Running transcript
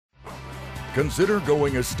Consider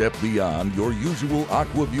going a step beyond your usual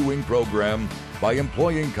Aqua viewing program by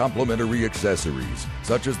employing complementary accessories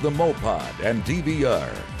such as the Mopod and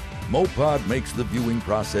DVR. Mopod makes the viewing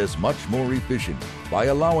process much more efficient by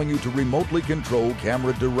allowing you to remotely control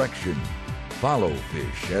camera direction. Follow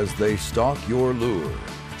fish as they stalk your lure.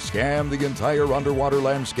 Scan the entire underwater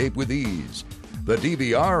landscape with ease. The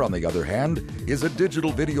DVR, on the other hand, is a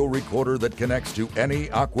digital video recorder that connects to any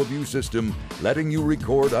AquaView system, letting you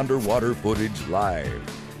record underwater footage live.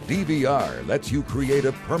 DVR lets you create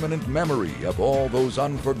a permanent memory of all those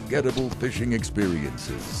unforgettable fishing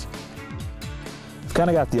experiences. I've kind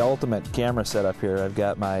of got the ultimate camera setup here. I've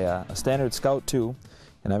got my standard Scout 2,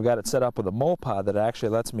 and I've got it set up with a Mopod that actually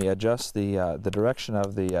lets me adjust the direction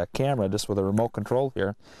of the camera just with a remote control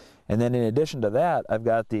here. And then in addition to that, I've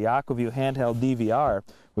got the AquaView handheld DVR,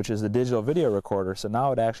 which is the digital video recorder. So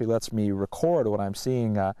now it actually lets me record what I'm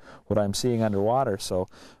seeing underwater. So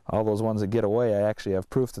all those ones that get away, I actually have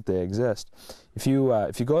proof that they exist. If you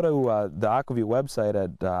go to the AquaView website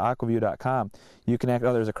at aquaview.com, you can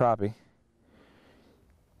there's a crappie.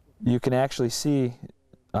 You can actually see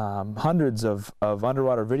hundreds of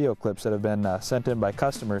underwater video clips that have been sent in by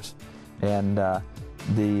customers, and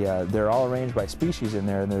they're all arranged by species in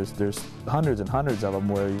there, and there's hundreds and hundreds of them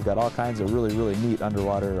where you've got all kinds of really neat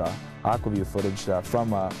underwater AquaView footage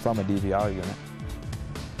from a DVR unit.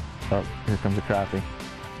 Oh, here comes a crappie.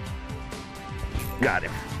 Got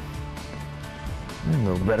him. A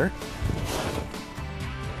little better.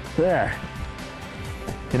 There.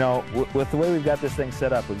 You know, with the way we've got this thing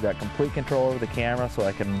set up, we've got complete control over the camera, so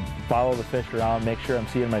I can follow the fish around, make sure I'm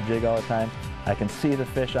seeing my jig all the time. I can see the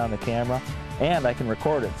fish on the camera, and I can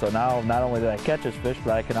record it. So now, not only did I catch this fish,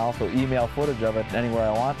 but I can also email footage of it anywhere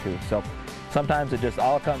I want to. So sometimes it just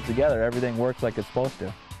all comes together. Everything works like it's supposed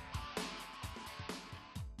to.